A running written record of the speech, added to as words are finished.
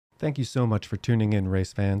Thank you so much for tuning in,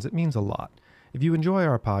 race fans. It means a lot. If you enjoy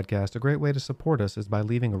our podcast, a great way to support us is by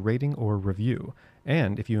leaving a rating or review.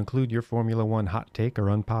 And if you include your Formula One hot take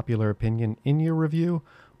or unpopular opinion in your review,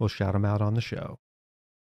 we'll shout them out on the show.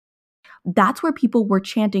 That's where people were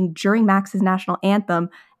chanting during Max's national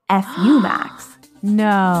anthem, F you, Max.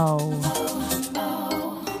 No.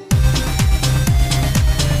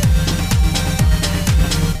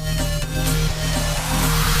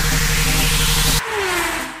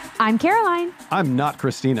 I'm Caroline. I'm not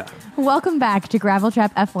Christina. Welcome back to Gravel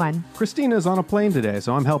Trap F1. Christina's on a plane today,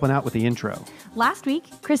 so I'm helping out with the intro. Last week,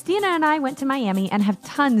 Christina and I went to Miami and have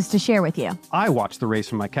tons to share with you. I watched the race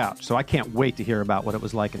from my couch, so I can't wait to hear about what it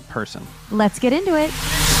was like in person. Let's get into it.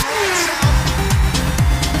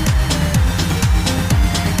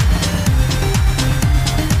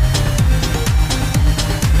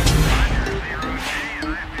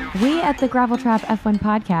 We at the Gravel Trap F1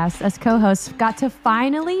 podcast, as co-hosts, got to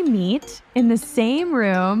finally meet in the same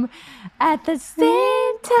room at the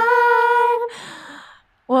same time.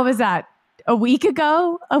 What was that? A week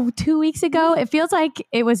ago? 2 weeks ago? It feels like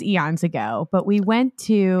it was eons ago, but we went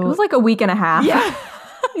to... It was like a week and a half. Yeah.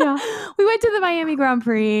 Yeah. We went to the Miami Grand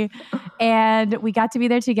Prix and we got to be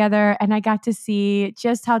there together, and I got to see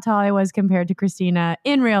just how tall I was compared to Christina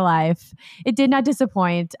in real life. It did not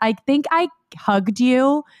disappoint. I think I hugged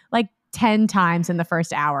you like 10 times in the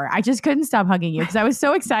first hour. I just couldn't stop hugging you because I was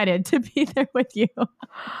so excited to be there with you.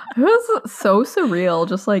 It was so surreal.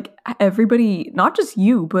 Just like everybody, not just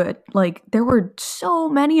you, but like there were so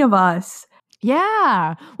many of us.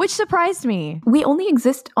 Yeah, which surprised me. We only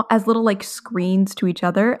exist as little like screens to each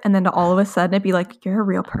other, and then to all of a sudden it'd be like, you're a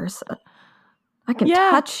real person. I can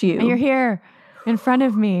touch you. And you're here in front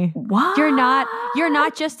of me. What? You're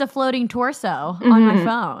not just a floating torso on my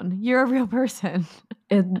phone. You're a real person.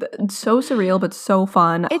 It's so surreal, but so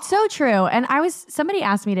fun. It's so true. And somebody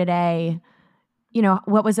asked me today, you know,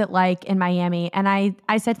 what was it like in Miami? And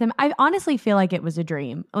I said to them, I honestly feel like it was a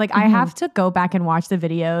dream. Like I have to go back and watch the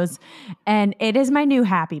videos, and it is my new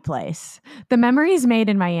happy place. The memories made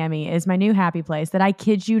in Miami is my new happy place that I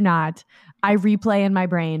kid you not, I replay in my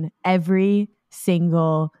brain every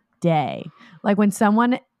single day. Like when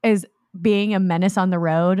someone is being a menace on the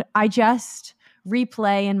road, I just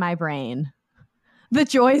replay in my brain the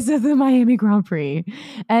joys of the Miami Grand Prix.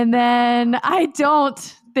 And then I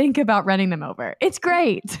don't think about running them over. It's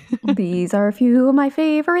great. These are a few of my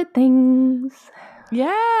favorite things.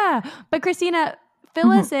 Yeah. But Christina,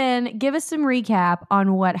 fill us in, give us some recap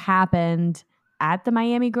on what happened at the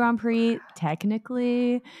Miami Grand Prix,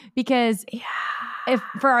 technically, because if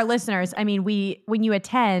for our listeners, I mean, when you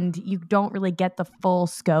attend, you don't really get the full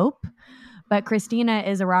scope. But Christina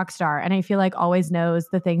is a rock star, and I feel like always knows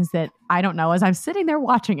the things that I don't know as I'm sitting there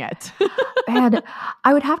watching it. And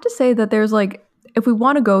I would have to say that there's like, if we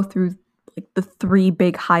want to go through like the three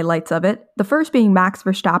big highlights of it, the first being Max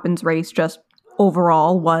Verstappen's race just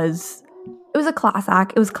overall was a class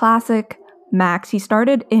act. It was classic Max. He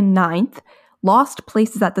started in 9th, lost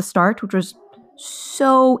places at the start, which was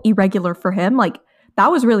so irregular for him. Like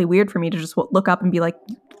that was really weird for me to just look up and be like,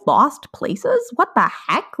 lost places? What the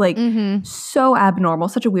heck? Like so abnormal,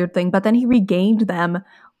 such a weird thing. But then he regained them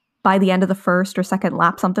by the end of the first or second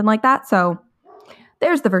lap, something like that. So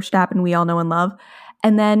there's the Verstappen we all know and love.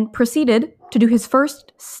 And then proceeded to do his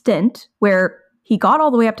first stint where he got all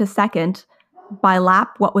the way up to second by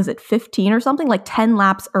lap, 15 or something, like 10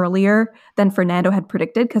 laps earlier than Fernando had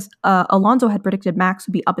predicted, because Alonso had predicted Max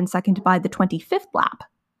would be up in second by the 25th lap.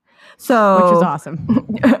 So, which is awesome.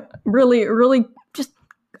 really, really just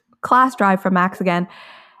class drive from Max again.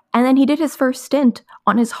 And then he did his first stint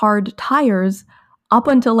on his hard tires up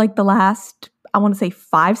until like the last, I want to say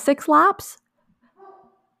 5-6 laps.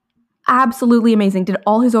 Absolutely amazing. Did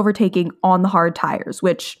all his overtaking on the hard tires,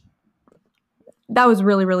 which that was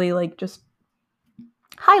really, really like just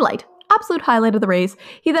absolute highlight of the race.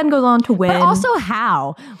 He then goes on to win. But also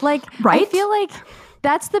how? Like, right? I feel like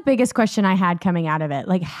that's the biggest question I had coming out of it.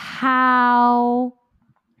 Like, how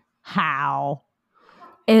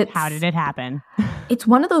did it happen? It's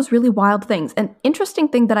one of those really wild things. An interesting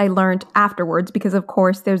thing that I learned afterwards, because of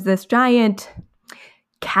course there's this giant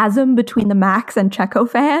chasm between the Max and Checo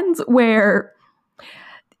fans where,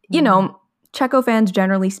 you know, Checo fans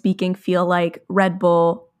generally speaking feel like Red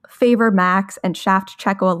Bull favor Max and shaft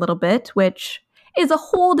Checo a little bit, which is a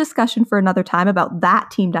whole discussion for another time about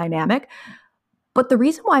that team dynamic. But the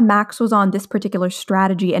reason why Max was on this particular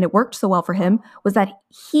strategy and it worked so well for him was that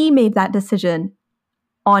he made that decision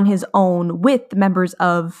on his own with the members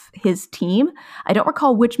of his team. I don't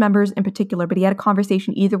recall which members in particular, but he had a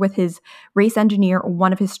conversation either with his race engineer or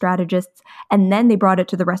one of his strategists, and then they brought it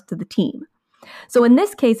to the rest of the team. So in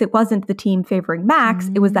this case, it wasn't the team favoring Max.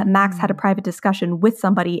 It was that Max had a private discussion with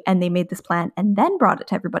somebody and they made this plan and then brought it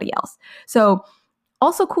to everybody else. So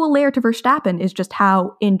also cool layer to Verstappen is just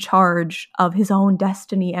how in charge of his own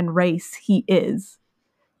destiny and race he is.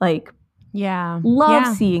 Like,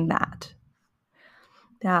 love seeing that.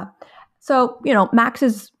 Yeah. So,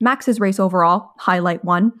 Max's race overall, highlight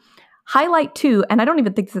 1. Highlight 2, and I don't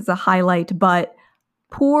even think this is a highlight, but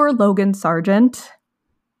poor Logan Sargent.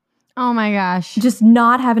 Oh my gosh. Just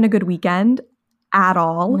not having a good weekend at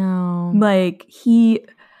all. No. Like,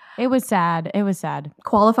 It was sad. It was sad.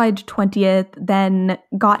 Qualified 20th, then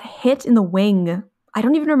got hit in the wing. I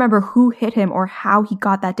don't even remember who hit him or how he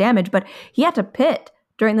got that damage, but he had to pit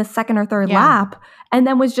during the second or third lap and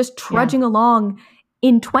then was just trudging along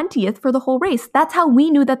in 20th for the whole race. That's how we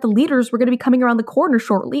knew that the leaders were going to be coming around the corner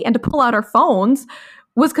shortly, and to pull out our phones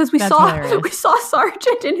was because we saw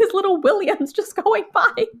Sargent in his little Williams just going by.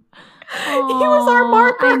 Aww, he was our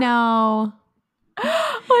marker. I know.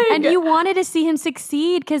 And you wanted to see him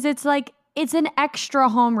succeed because it's like, it's an extra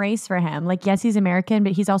home race for him. Like, yes, he's American,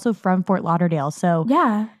 but he's also from Fort Lauderdale. So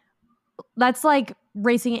yeah, that's like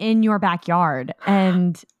racing in your backyard.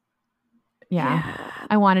 And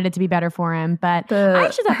I wanted it to be better for him. But I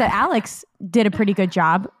actually thought that Alex did a pretty good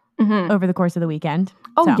job over the course of the weekend.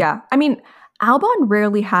 Oh, yeah. I mean, Albon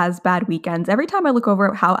rarely has bad weekends. Every time I look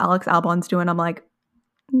over at how Alex Albon's doing, I'm like,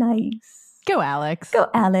 nice. Go, Alex. Go,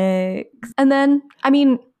 Alex. And then, I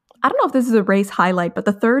mean, I don't know if this is a race highlight, but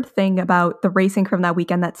the third thing about the racing from that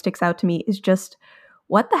weekend that sticks out to me is just,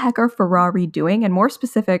 what the heck are Ferrari doing? And more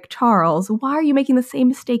specific, Charles, why are you making the same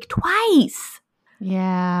mistake twice?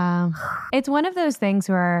 Yeah. It's one of those things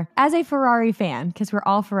where, as a Ferrari fan, because we're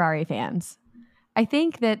all Ferrari fans, I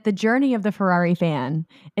think that the journey of the Ferrari fan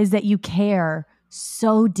is that you care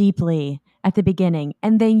so deeply at the beginning,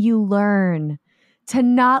 and then you learn to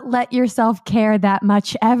not let yourself care that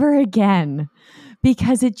much ever again,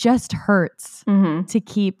 because it just hurts to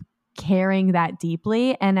keep caring that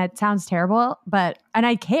deeply. And it sounds terrible, and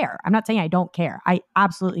I care. I'm not saying I don't care. I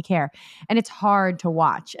absolutely care. And it's hard to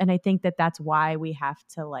watch. And I think that that's why we have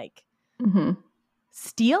to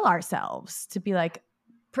steel ourselves to be like,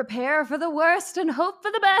 prepare for the worst and hope for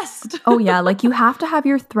the best. Oh yeah. Like, you have to have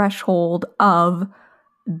your threshold of,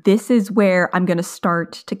 this is where I'm going to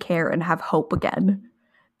start to care and have hope again.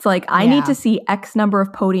 It's like, I need to see X number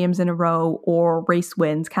of podiums in a row or race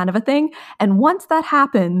wins kind of a thing. And once that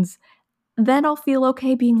happens, then I'll feel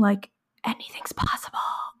okay being like, anything's possible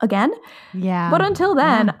again. Yeah. But until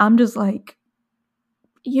then, I'm just like,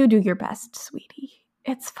 you do your best, sweetie.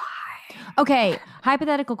 It's fine. Okay.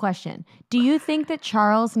 Hypothetical question. Do you think that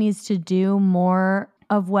Charles needs to do more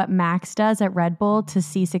of what Max does at Red Bull to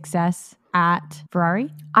see success at Ferrari?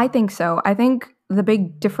 I think so. I think the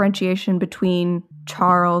big differentiation between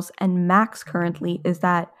Charles and Max currently is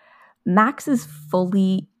that Max is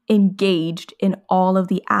fully engaged in all of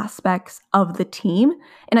the aspects of the team.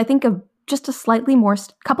 And I think of just a slightly more,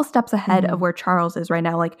 couple steps ahead of where Charles is right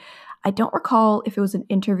now. Like, I don't recall if it was an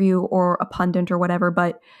interview or a pundit or whatever,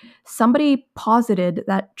 but somebody posited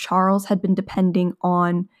that Charles had been depending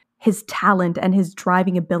on his talent and his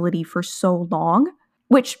driving ability for so long,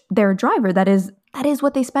 which they're a driver. That is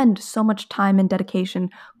what they spend so much time and dedication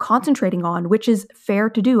concentrating on, which is fair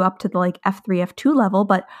to do up to the like F3, F2 level.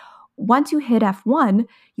 But once you hit F1,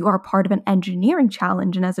 you are part of an engineering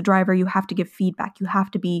challenge. And as a driver, you have to give feedback. You have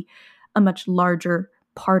to be a much larger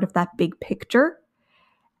part of that big picture.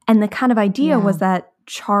 And the kind of idea was that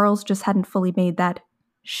Charles just hadn't fully made that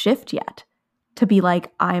shift yet to be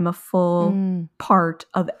like, I'm a full part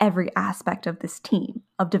of every aspect of this team,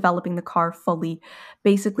 of developing the car fully,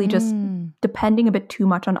 basically just depending a bit too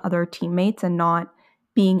much on other teammates and not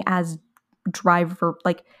being as driver,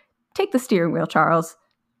 like, take the steering wheel, Charles,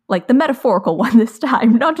 like the metaphorical one this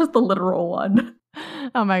time, not just the literal one.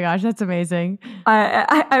 Oh my gosh, that's amazing.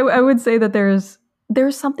 I would say that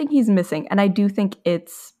there's something he's missing, and I do think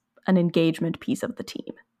it's an engagement piece of the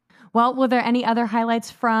team. Well, were there any other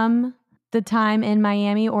highlights from the time in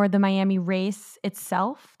Miami or the Miami race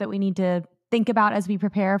itself that we need to think about as we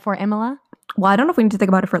prepare for Imola? Well, I don't know if we need to think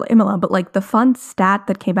about it for Imola, but like the fun stat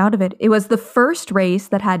that came out of it, it was the first race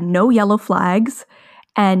that had no yellow flags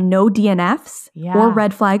and no DNFs or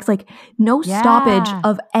red flags, like no stoppage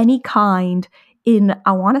of any kind in,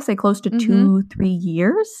 I want to say, close to 2-3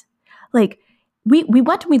 years. Like, we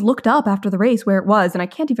went and we looked up after the race where it was, and I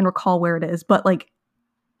can't even recall where it is, but like,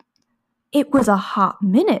 it was a hot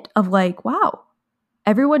minute of like, wow,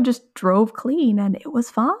 everyone just drove clean and it was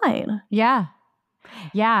fine. Yeah.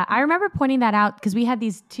 Yeah. I remember pointing that out because we had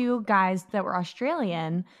these two guys that were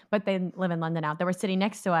Australian, but they live in London now. They were sitting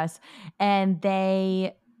next to us, and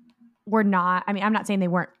they were not, I mean, I'm not saying they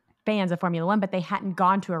weren't fans of Formula One, but they hadn't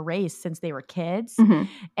gone to a race since they were kids.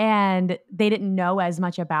 And they didn't know as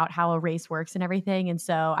much about how a race works and everything. And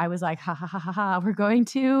so I was like, ha ha ha ha ha, we're going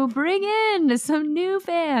to bring in some new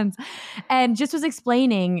fans. And just was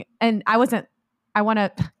explaining, and I want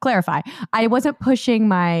to clarify, I wasn't pushing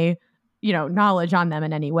my, knowledge on them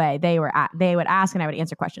in any way. They would ask and I would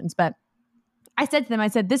answer questions. But I said to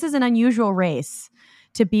them, this is an unusual race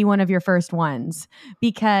to be one of your first ones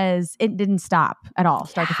because it didn't stop at all,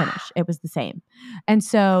 start to finish. It was the same. And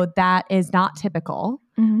so that is not typical,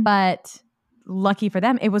 but lucky for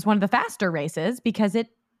them, it was one of the faster races because it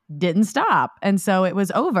didn't stop. And so it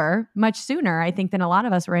was over much sooner, I think, than a lot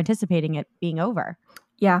of us were anticipating it being over.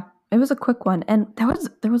 Yeah, it was a quick one. And there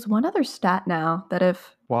was one other stat now that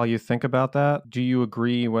if... While you think about that, do you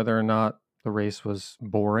agree whether or not the race was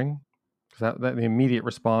boring? Because that the immediate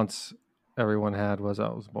response everyone had was, oh,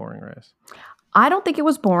 it was a boring race. I don't think it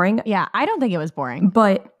was boring. Yeah, I don't think it was boring.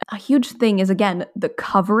 But a huge thing is, again, the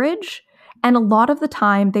coverage. And a lot of the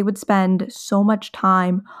time, they would spend so much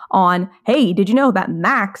time on, hey, did you know that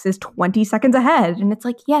Max is 20 seconds ahead? And it's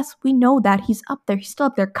like, yes, we know that. He's up there. He's still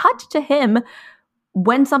up there. Cut to him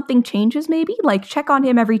when something changes, maybe. Like, check on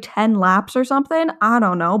him every 10 laps or something. I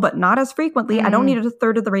don't know, but not as frequently. I don't need a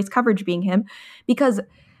third of the race coverage being him. Because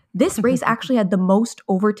this race actually had the most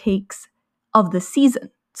overtakes of the season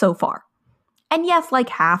so far. And yes, like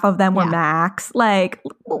half of them were Max. Like,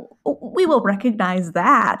 we will recognize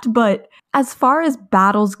that. But as far as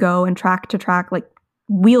battles go and track to track, like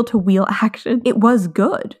wheel to wheel action, it was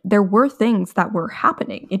good. There were things that were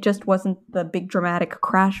happening. It just wasn't the big dramatic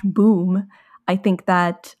crash boom I think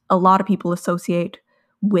that a lot of people associate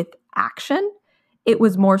with action. It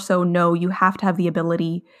was more so, no, you have to have the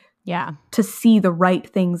ability to see the right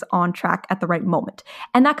things on track at the right moment.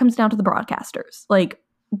 And that comes down to the broadcasters. Like,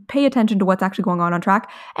 pay attention to what's actually going on track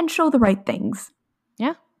and show the right things.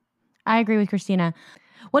 Yeah, I agree with Christina.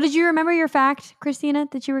 Well, did you remember your fact, Christina,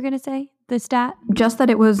 that you were going to say? The stat? Just that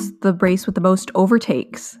it was the race with the most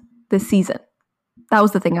overtakes this season. That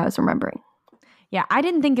was the thing I was remembering. Yeah, I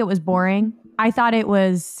didn't think it was boring. I thought it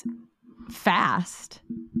was fast.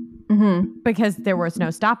 Because there was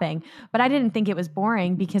no stopping. But I didn't think it was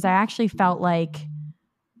boring because I actually felt like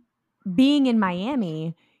being in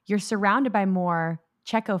Miami, you're surrounded by more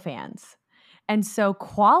Checo fans. And so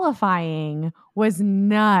qualifying was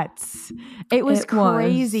nuts. It was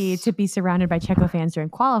crazy to be surrounded by Checo fans during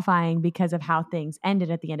qualifying because of how things ended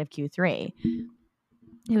at the end of Q3.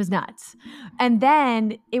 It was nuts. And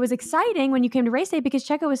then it was exciting when you came to race day because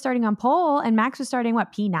Checo was starting on pole and Max was starting,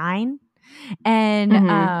 P9?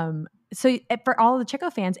 And so for all of the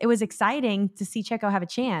Checo fans, it was exciting to see Checo have a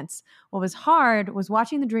chance. What was hard was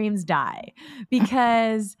watching the dreams die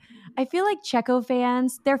because I feel like Checo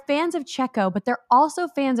fans, they're fans of Checo, but they're also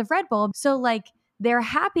fans of Red Bull. So like they're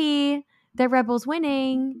happy that Red Bull's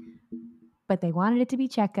winning, but they wanted it to be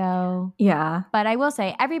Checo. Yeah. But I will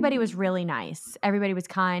say everybody was really nice. Everybody was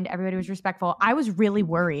kind. Everybody was respectful. I was really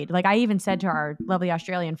worried. Like I even said to our lovely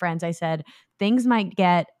Australian friends, I said, things might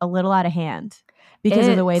get a little out of hand because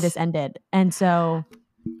of the way this ended. And so...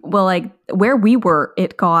 Well, like where we were,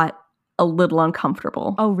 it got a little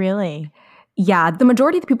uncomfortable. Oh, really? Yeah. The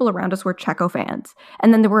majority of the people around us were Checo fans.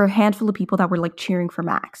 And then there were a handful of people that were like cheering for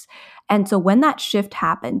Max. And so when that shift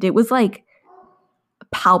happened, it was like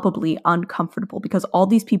palpably uncomfortable because all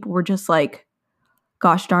these people were just like,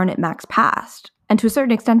 gosh darn it, Max passed. And to a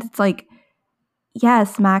certain extent, it's like,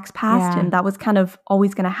 yes, Max passed him. That was kind of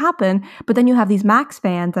always going to happen. But then you have these Max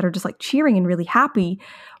fans that are just like cheering and really happy,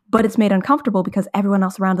 but it's made uncomfortable because everyone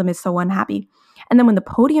else around them is so unhappy. And then when the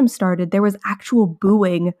podium started, there was actual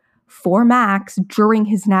booing for Max during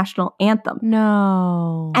his national anthem.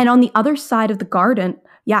 No. And on the other side of the garden,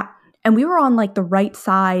 and we were on like the right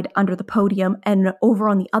side under the podium, and over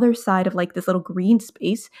on the other side of like this little green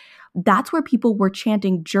space, that's where people were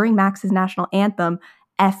chanting during Max's national anthem,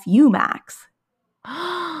 F you, Max.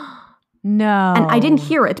 No. And I didn't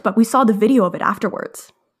hear it, but we saw the video of it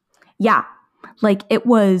afterwards. Yeah. Like it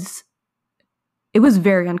was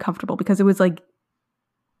very uncomfortable because it was like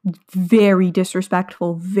very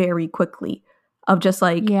disrespectful very quickly of just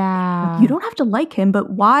like, you don't have to like him, but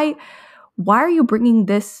why are you bringing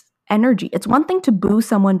this energy? It's one thing to boo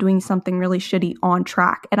someone doing something really shitty on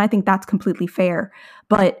track, and I think that's completely fair,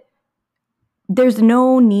 but there's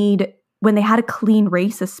no need when they had a clean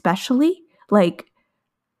race, especially like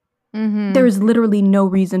there's literally no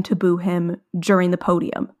reason to boo him during the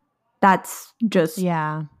podium. That's just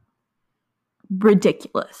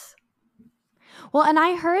ridiculous. Well, and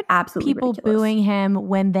I heard absolutely people ridiculous. booing him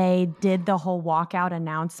when they did the whole walkout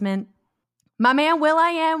announcement My man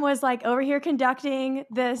will.i.am was like over here conducting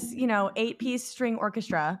this, 8-piece string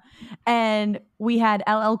orchestra. And we had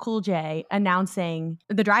LL Cool J announcing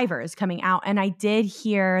the drivers coming out. And I did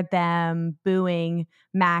hear them booing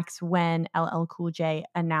Max when LL Cool J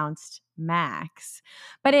announced Max.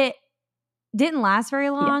 But it didn't last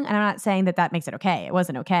very long. And I'm not saying that makes it okay. It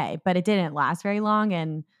wasn't okay, but it didn't last very long.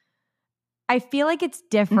 And I feel like it's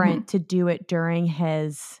different to do it during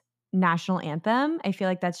his national anthem. I feel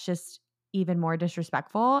like that's just even more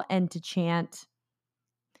disrespectful, and to chant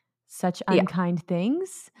such unkind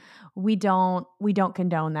things. We don't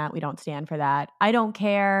condone that. We don't stand for that. I don't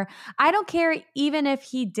care even if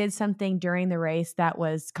he did something during the race that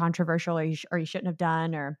was controversial or he shouldn't have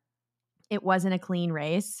done, or it wasn't a clean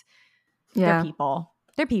race. They're people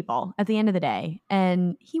at the end of the day.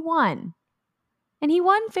 And he won. And he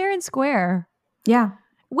won fair and square. Yeah.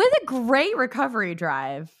 With a great recovery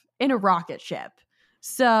drive in a rocket ship.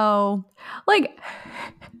 So, like,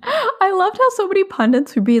 I loved how so many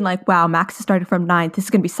pundits were being like, wow, Max is starting from 9th. This is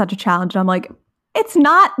going to be such a challenge. And I'm like, it's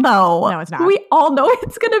not, though. No, it's not. We all know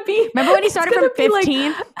it's going to be. Remember when he started from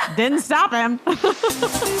 15th? Didn't stop him.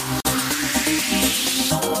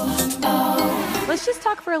 Let's just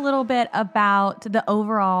talk for a little bit about the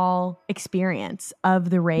overall experience of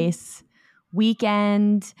the race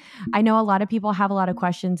weekend. I know a lot of people have a lot of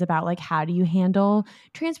questions about, like, how do you handle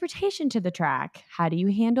transportation to the track? How do you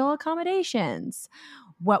handle accommodations?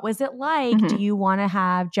 What was it like? Do you want to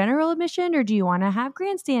have general admission, or do you want to have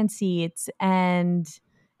grandstand seats, and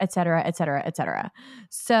et cetera, et cetera, et cetera.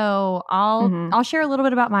 So I'll share a little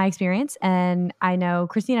bit about my experience. And I know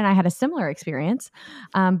Christina and I had a similar experience,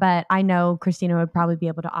 but I know Christina would probably be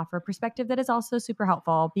able to offer a perspective that is also super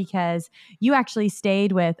helpful, because you actually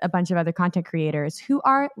stayed with a bunch of other content creators who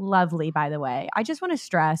are lovely, by the way. I just want to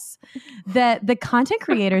stress that the content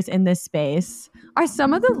creators in this space are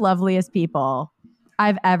some of the loveliest people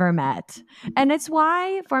I've ever met. And it's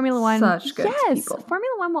why Formula One, such good people.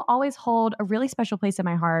 Formula One will always hold a really special place in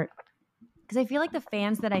my heart, because I feel like the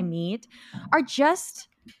fans that I meet are just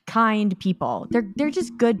kind people. They're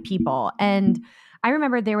just good people. And I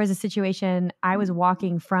remember there was a situation, I was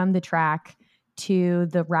walking from the track to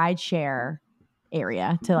the rideshare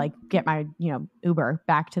area to, like, get my, Uber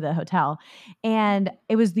back to the hotel. And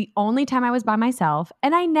it was the only time I was by myself.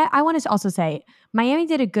 And I want to also say, Miami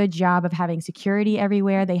did a good job of having security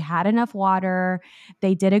everywhere. They had enough water.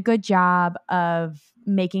 They did a good job of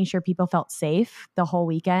making sure people felt safe the whole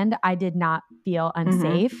weekend. I did not feel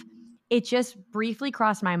unsafe. It just briefly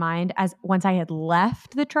crossed my mind as once I had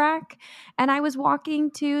left the track and I was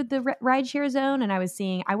walking to the rideshare zone, and I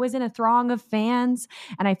was in a throng of fans,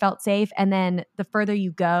 and I felt safe. And then the further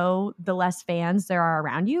you go, the less fans there are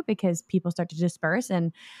around you, because people start to disperse.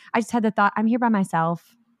 And I just had the thought, I'm here by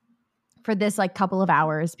myself for this, like, couple of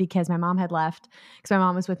hours, because my mom had left, because my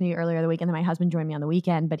mom was with me earlier the weekend, and my husband joined me on the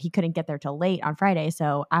weekend, but he couldn't get there till late on Friday.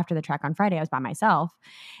 So after the track on Friday, I was by myself,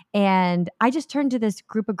 and I just turned to this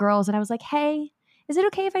group of girls and I was like, hey, is it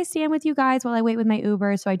okay if I stand with you guys while I wait with my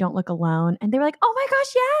Uber so I don't look alone? And they were like, oh my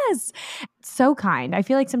gosh, yes. So kind. I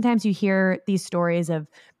feel like sometimes you hear these stories of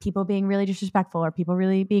people being really disrespectful or people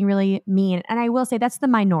really being really mean. And I will say that's the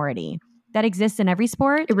minority. That exists in every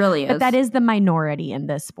sport. It really is. But that is the minority in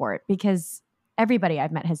this sport, because everybody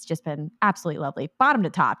I've met has just been absolutely lovely. Bottom to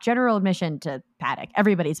top, general admission to paddock.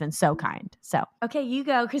 Everybody's been so kind. So, okay, you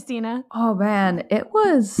go, Christina. Oh, man. It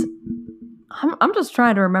was... I'm just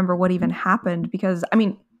trying to remember what even happened, because, I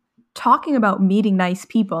mean, talking about meeting nice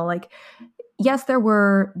people, like, yes, there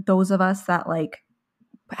were those of us that, like,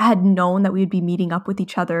 had known that we would be meeting up with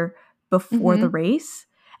each other before the race.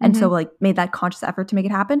 And so, like, made that conscious effort to make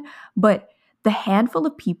it happen. But the handful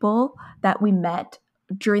of people that we met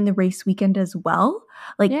during the race weekend as well,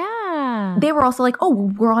 like, they were also like,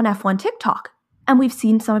 oh, we're on F1 TikTok and we've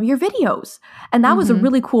seen some of your videos. And that was a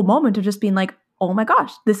really cool moment of just being like, oh my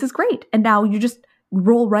gosh, this is great. And now you just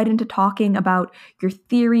roll right into talking about your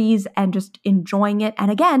theories and just enjoying it. And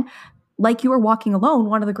again, like you were walking alone,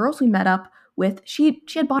 one of the girls we met up with, she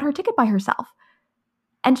had bought her ticket by herself.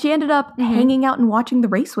 And she ended up hanging out and watching the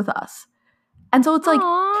race with us. And so it's like,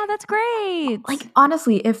 oh, that's great. Like,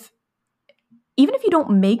 honestly, even if you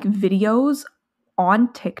don't make videos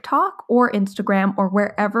on TikTok or Instagram or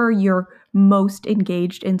wherever you're most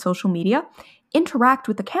engaged in social media, interact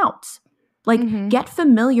with accounts. Like, get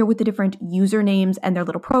familiar with the different usernames and their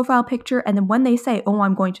little profile picture. And then when they say, oh,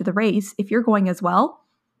 I'm going to the race, if you're going as well,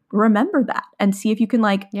 remember that and see if you can,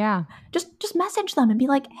 like, just message them and be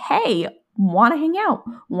like, hey, want to hang out,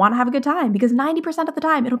 want to have a good time, because 90% of the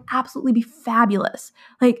time it'll absolutely be fabulous.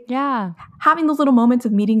 Like, having those little moments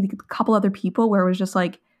of meeting a couple other people where it was just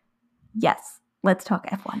like, yes, let's talk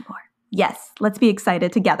F1 more. yes, let's be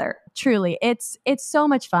excited together. Truly, it's so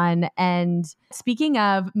much fun. And speaking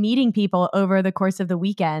of meeting people over the course of the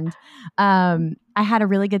weekend, I had a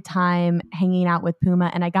really good time hanging out with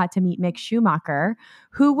Puma, and I got to meet Mick Schumacher,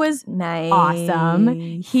 who was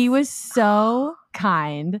awesome. He was so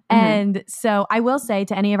kind. And so I will say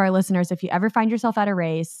to any of our listeners, if you ever find yourself at a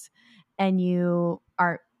race and you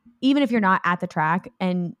are, even if you're not at the track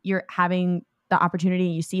and you're having the opportunity,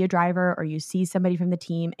 you see a driver or you see somebody from the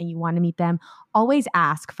team and you want to meet them, always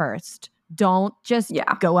ask first. Don't just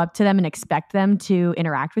go up to them and expect them to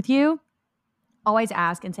interact with you. Always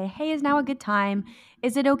ask and say, hey, is now a good time?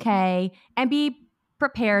 Is it okay? And be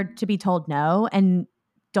prepared to be told no, and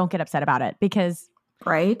don't get upset about it, because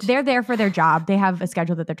they're there for their job. They have a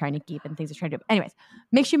schedule that they're trying to keep and things they're trying to do. Anyways,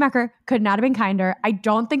 Mick Schumacher could not have been kinder. I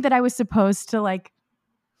don't think that I was supposed to like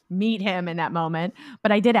meet him in that moment,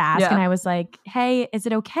 but I did ask and I was like, hey, is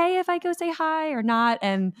it okay if I go say hi or not?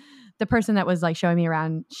 And the person that was like showing me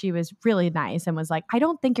around, she was really nice and was like, I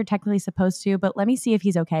don't think you're technically supposed to, but let me see if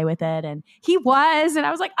he's okay with it. And he was, and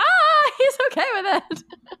I was like, he's okay with it.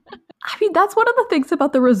 I mean, that's one of the things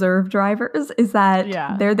about the reserve drivers is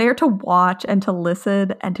that they're there to watch and to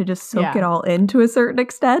listen and to just soak it all in to a certain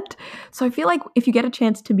extent. So I feel like if you get a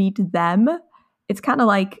chance to meet them, it's kind of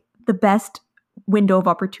like the best window of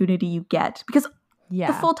opportunity you get, because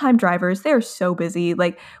the full-time drivers, they're so busy.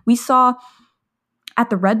 Like we saw at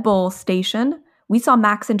the Red Bull station, we saw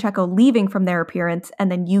Max and Checo leaving from their appearance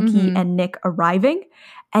and then Yuki and Nick arriving.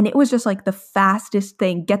 And it was just like the fastest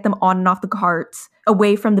thing. Get them on and off the carts,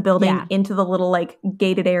 away from the building, into the little like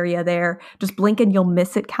gated area there. Just blink and you'll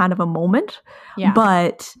miss it kind of a moment. Yeah.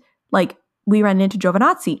 But like we ran into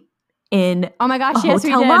Giovinazzi in a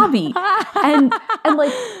hotel lobby. and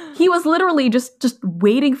like he was literally just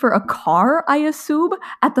waiting for a car, I assume,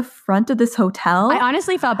 at the front of this hotel. I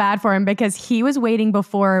honestly felt bad for him because he was waiting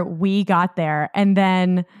before we got there, and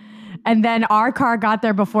then our car got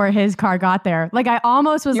there before his car got there. Like I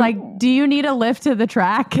almost was like, do you need a lift to the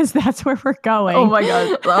track? Because that's where we're going. Oh my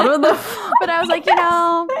God. But I was like,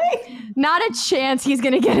 not a chance he's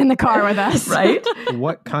going to get in the car with us. Right?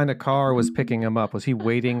 What kind of car was picking him up? Was he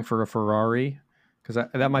waiting for a Ferrari? Because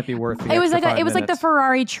that might be worth the It was extra like the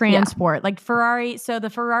Ferrari transport. Like Ferrari. So the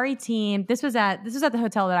Ferrari team, this was at the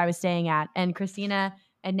hotel that I was staying at, and Christina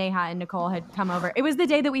and Neha and Nicole had come over. It was the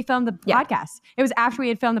day that we filmed the podcast. It was after we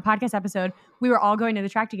had filmed the podcast episode. We were all going to the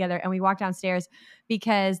track together, and we walked downstairs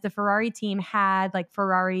because the Ferrari team had like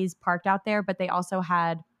Ferraris parked out there, but they also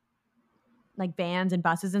had like vans and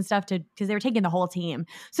buses and stuff because they were taking the whole team.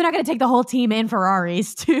 So not going to take the whole team in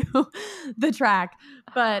Ferraris to the track.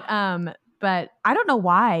 But I don't know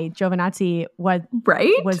why Giovinazzi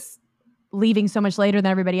was leaving so much later than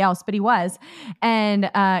everybody else, but he was. And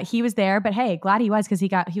he was there, but hey, glad he was, because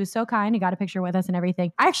he was so kind. He got a picture with us and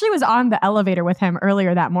everything. I actually was on the elevator with him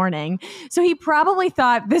earlier that morning. So he probably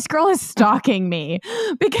thought this girl is stalking me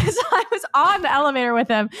because I was on the elevator with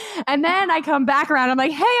him. And then I come back around. I'm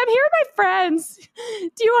like, hey, I'm here with my friends.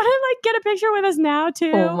 Do you want to like get a picture with us now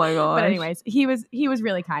too? Oh my gosh. But anyways, he was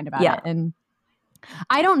really kind about it. And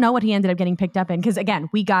I don't know what he ended up getting picked up in, because again,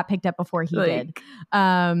 we got picked up before he did.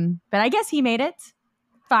 But I guess he made it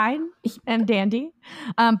fine and dandy.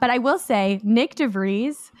 But I will say Nick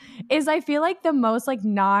DeVries is, I feel like, the most like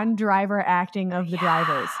non-driver acting of the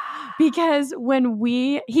drivers, because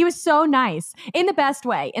he was so nice in the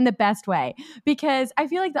best way, because I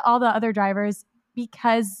feel like all the other drivers,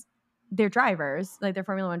 because they're drivers, like they're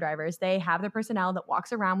Formula One drivers, they have their personnel that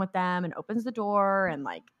walks around with them and opens the door and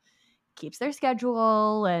like keeps their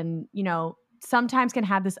schedule, and sometimes can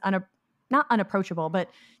have this not unapproachable, but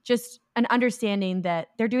just an understanding that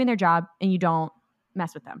they're doing their job and you don't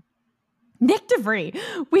mess with them. Nick DeVries,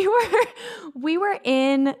 we were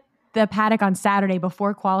in the paddock on Saturday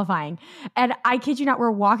before qualifying, and I kid you not,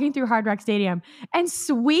 we're walking through Hard Rock Stadium, and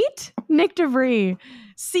sweet Nick DeVries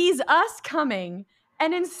sees us coming.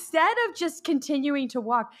 And instead of just continuing to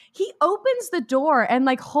walk, he opens the door and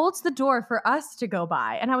like holds the door for us to go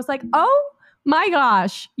by. And I was like, oh my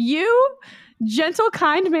gosh, you gentle,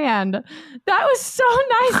 kind man. That was so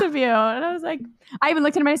nice of you. And I was like, I even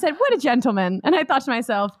looked at him and I said, what a gentleman. And I thought to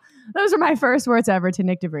myself, those are my first words ever to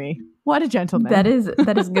Nick DeVries. What a gentleman. That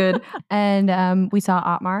is good. And we saw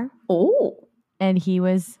Otmar. Oh. And he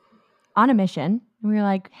was on a mission. And we were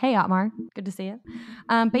like, hey, Otmar, good to see you.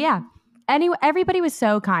 But yeah. Anyway, everybody was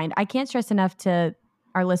so kind. I can't stress enough to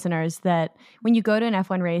our listeners that when you go to an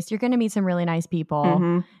F1 race, you're going to meet some really nice people.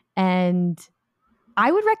 Mm-hmm. And I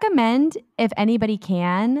would recommend, if anybody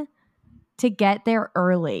can, to get there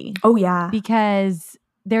early. Oh, yeah. Because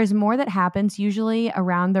there's more that happens usually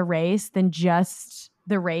around the race than just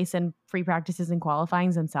the race and free practices and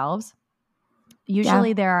qualifyings themselves.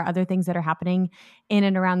 Usually there are other things that are happening in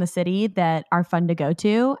and around the city that are fun to go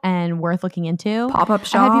to and worth looking into. Pop-up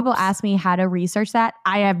shops. I've had people ask me how to research that.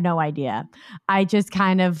 I have no idea. I just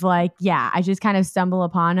kind of stumble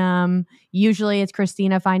upon them. Usually it's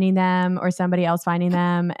Christina finding them or somebody else finding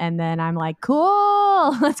them. And then I'm like,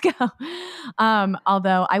 cool, let's go.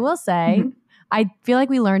 Although I will say, I feel like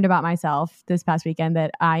we learned about myself this past weekend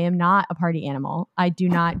that I am not a party animal. I do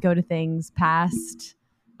not go to things past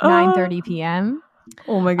 9:30 p.m.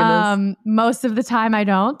 Oh my goodness. Most of the time I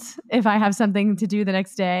don't if I have something to do the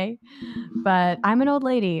next day. But I'm an old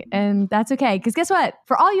lady and that's okay. Because guess what?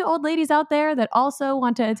 For all you old ladies out there that also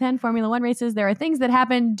want to attend Formula One races, there are things that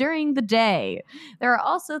happen during the day. There are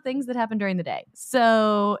also things that happen during the day.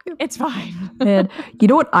 So it's fine. Man, you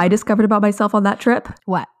know what I discovered about myself on that trip?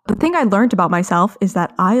 What? The thing I learned about myself is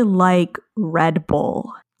that I like Red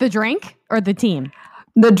Bull. The drink or the team?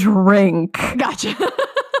 The drink. Gotcha.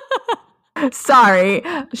 Sorry,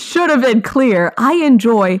 should have been clear. I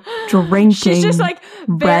enjoy drinking. She's just like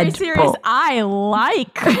very Red serious. Bull. I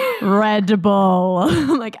like Red Bull.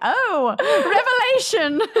 I'm like, oh,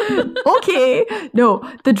 revelation. Okay. No,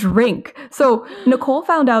 the drink. So Nicole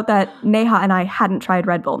found out that Neha and I hadn't tried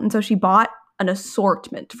Red Bull. And so she bought an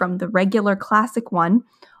assortment from the regular classic one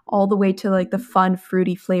all the way to like the fun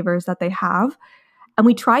fruity flavors that they have. And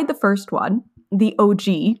we tried the first one, the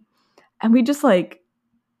OG, and we just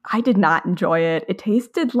I did not enjoy it. It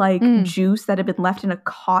tasted like juice that had been left in a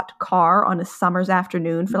hot car on a summer's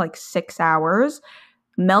afternoon for 6 hours.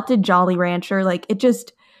 Melted Jolly Rancher. It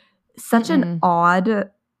just, such an odd,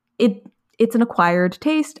 it's an acquired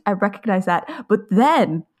taste. I recognize that. But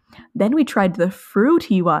then we tried the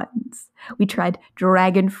fruity ones. We tried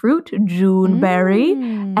dragon fruit, June berry,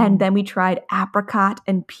 and then we tried apricot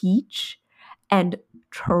and peach and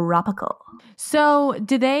tropical. So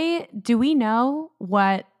do we know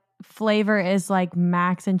what flavor is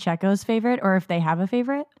Max and Checo's favorite, or if they have a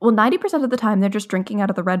favorite? Well, 90% of the time they're just drinking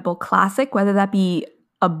out of the Red Bull Classic, whether that be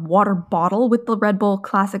a water bottle with the Red Bull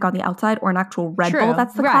Classic on the outside or an actual Red Bull.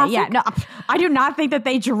 That's the classic. Yeah, no, I do not think that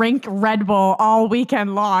they drink Red Bull all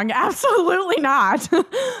weekend long. Absolutely not.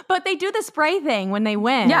 But they do the spray thing when they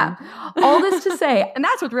win. Yeah. All this to say, and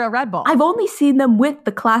that's with real Red Bull. I've only seen them with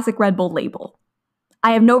the classic Red Bull label.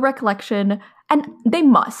 I have no recollection, and they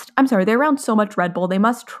must. I'm sorry, they're around so much Red Bull, they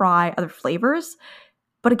must try other flavors.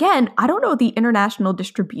 But again, I don't know the international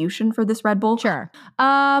distribution for this Red Bull. Sure.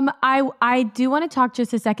 I do want to talk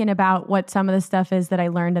just a second about what some of the stuff is that I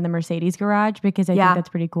learned in the Mercedes garage, because I think that's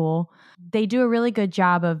pretty cool. They do a really good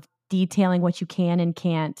job of detailing what you can and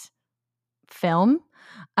can't film.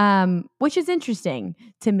 Which is interesting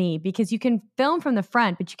to me because you can film from the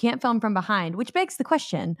front, but you can't film from behind, which begs the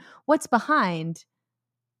question, what's behind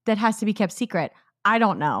that has to be kept secret? I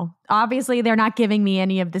don't know. Obviously, they're not giving me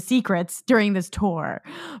any of the secrets during this tour.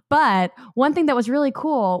 But one thing that was really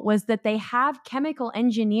cool was that they have chemical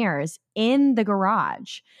engineers in the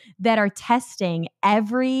garage that are testing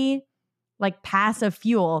every pass of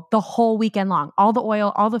fuel the whole weekend long. All the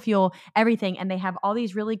oil, all the fuel, everything. And they have all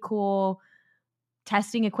these really cool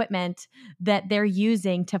testing equipment that they're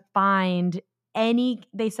using to find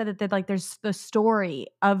they said that there's the story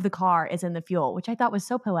of the car is in the fuel, which I thought was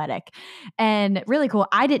so poetic and really cool.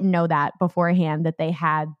 I didn't know that beforehand, that they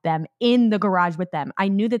had them in the garage with them. I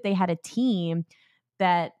knew that they had a team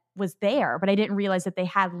that was there, but I didn't realize that they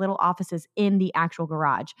had little offices in the actual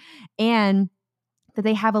garage and that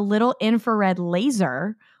they have a little infrared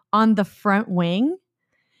laser on the front wing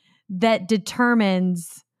that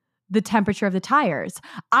determines the temperature of the tires.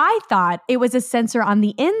 I thought it was a sensor on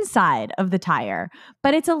the inside of the tire,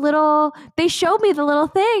 but they showed me the little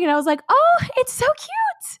thing and I was like, oh, it's so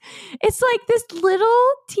cute. It's like this little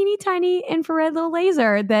teeny tiny infrared little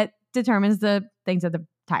laser that determines the things of the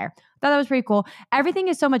tire. I thought that was pretty cool. Everything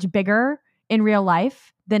is so much bigger in real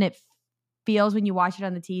life than it feels when you watch it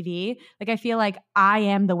on the TV. I feel like I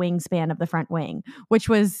am the wingspan of the front wing, which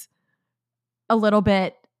was a little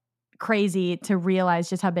bit crazy to realize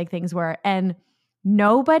just how big things were. And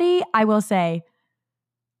nobody, I will say,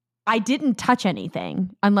 I didn't touch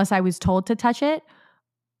anything unless I was told to touch it,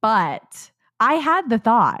 but I had the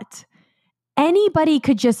thought, anybody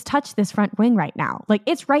could just touch this front wing right now.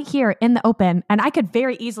 It's right here in the open and I could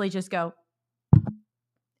very easily just go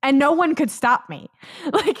and no one could stop me.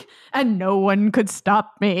 And no one could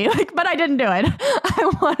stop me. But I didn't do it.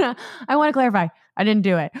 I want to clarify. I didn't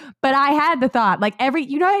do it. But I had the thought,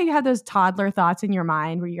 you know how you have those toddler thoughts in your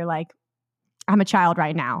mind where you're like, I'm a child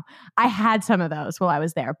right now. I had some of those while I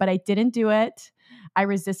was there, but I didn't do it. I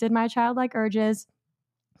resisted my childlike urges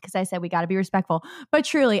because I said we got to be respectful. But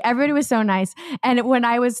truly, everybody was so nice. And when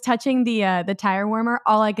I was touching the tire warmer,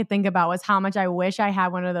 all I could think about was how much I wish I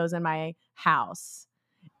had one of those in my house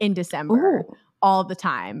in December. Ooh. All the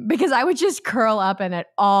time, because I would just curl up in it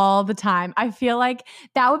all the time. I feel like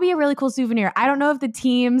that would be a really cool souvenir. I don't know if the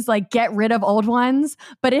teams like get rid of old ones,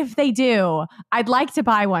 but if they do, I'd like to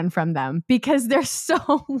buy one from them because they're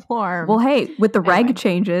so warm. Well, hey, with the reg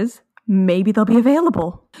changes, maybe they'll be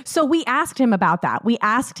available. So we asked him about that. We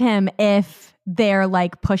asked him if they're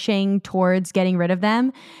like pushing towards getting rid of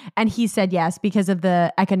them. And he said yes, because of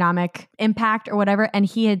the economic impact or whatever. And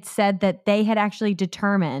he had said that they had actually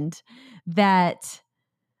determined that,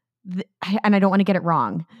 and I don't want to get it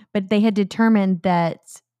wrong, but they had determined that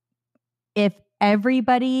if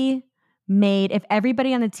everybody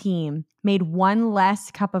on the team made one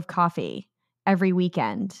less cup of coffee every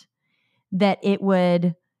weekend, that it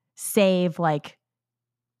would save like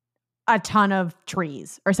a ton of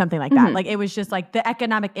trees or something like that. Like it was just like the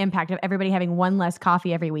economic impact of everybody having one less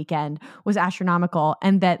coffee every weekend was astronomical,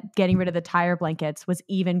 and that getting rid of the tire blankets was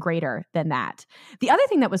even greater than that. The other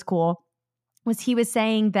thing that was cool was he was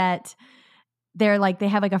saying that they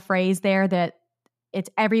have like a phrase there that it's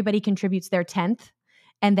everybody contributes their 10th,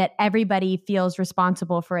 and that everybody feels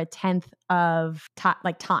responsible for a 10th of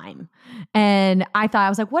time. And I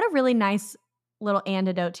was like, what a really nice little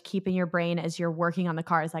antidote to keep in your brain as you're working on the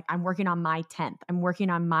car. Is like, I'm working on my 10th. I'm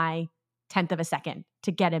working on my 10th of a second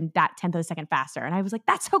to get him that 10th of a second faster. And I was like,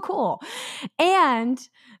 that's so cool. And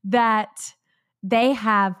that they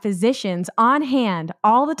have physicians on hand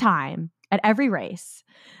all the time at every race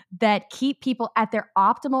that keep people at their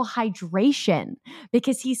optimal hydration,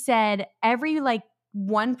 because he said every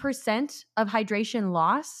 1% of hydration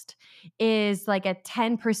lost is like a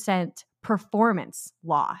 10% performance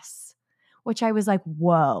loss, which I was like,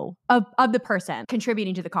 whoa, of the person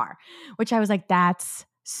contributing to the car, which I was like, that's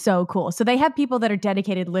so cool. So they have people that are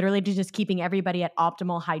dedicated literally to just keeping everybody at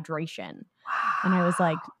optimal hydration. Wow. And I was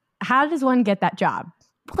like, how does one get that job?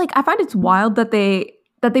 Like, I find it's wild that they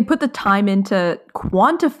put the time into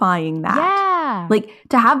quantifying that. Yeah. Like,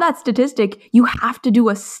 to have that statistic, you have to do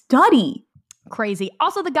a study. Crazy.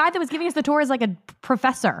 Also, the guy that was giving us the tour is like a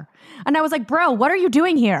professor. And I was like, bro, what are you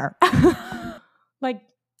doing here? Like,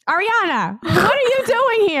 Ariana, what are you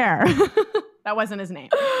doing here? That wasn't his name.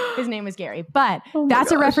 His name was Gary. But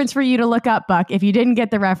that's a reference for you to look up, Buck. If you didn't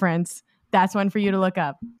get the reference, that's one for you to look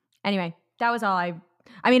up. Anyway, that was all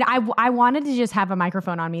I wanted to just have a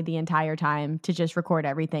microphone on me the entire time to just record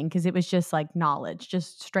everything, because it was just like knowledge,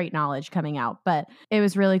 just straight knowledge coming out. But it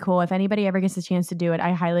was really cool. If anybody ever gets a chance to do it,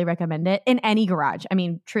 I highly recommend it in any garage. I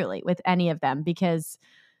mean, truly, with any of them, because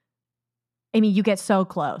you get so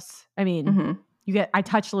close. I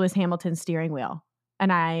touched Lewis Hamilton's steering wheel,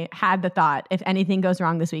 and I had the thought, if anything goes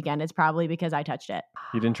wrong this weekend, it's probably because I touched it.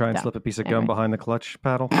 You didn't try and slip a piece of gum behind the clutch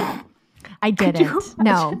paddle? I didn't.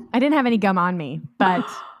 No, I didn't have any gum on me, but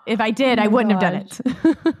if I did, I wouldn't have done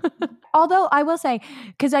it. Although I will say,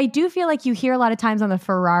 because I do feel like you hear a lot of times on the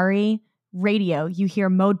Ferrari radio, you hear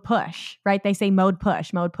mode push, right? They say mode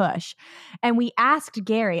push, mode push. And we asked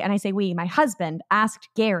Gary, and I say my husband asked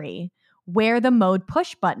Gary where the mode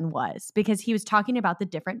push button was, because he was talking about the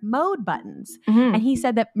different mode buttons. Mm-hmm. And he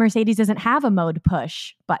said that Mercedes doesn't have a mode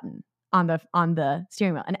push button on the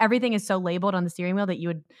steering wheel, and everything is so labeled on the steering wheel that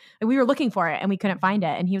we were looking for it and we couldn't find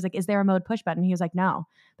it. And he was like, is there a mode push button? He was like, no,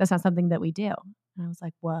 that's not something that we do. And I was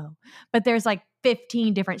like, whoa. But there's like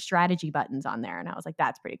 15 different strategy buttons on there. And I was like,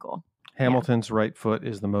 that's pretty cool. Hamilton's right foot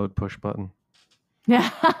is the mode push button. Yeah.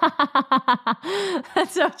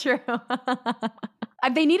 That's so true.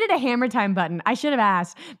 They needed a hammer time button. I should have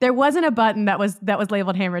asked. There wasn't a button that was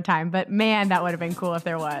labeled hammer time, but man, that would have been cool if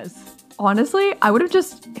there was. Honestly, I would have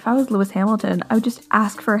if I was Lewis Hamilton, I would just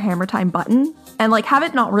ask for a hammer time button and have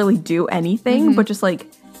it not really do anything, but just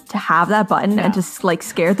to have that button and to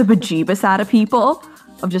scare the bejeebus out of people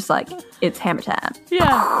of just it's hammer time.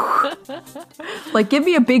 Yeah. Give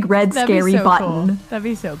me a big red scary button. Cool. That'd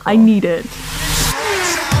be so cool. I need it.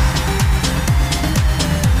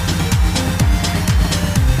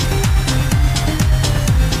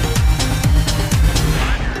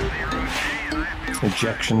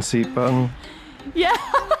 Ejection seat button. Yeah.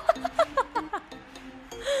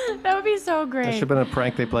 That would be so great. That should have been a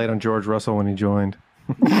prank they played on George Russell when he joined.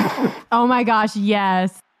 Oh my gosh,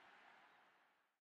 yes.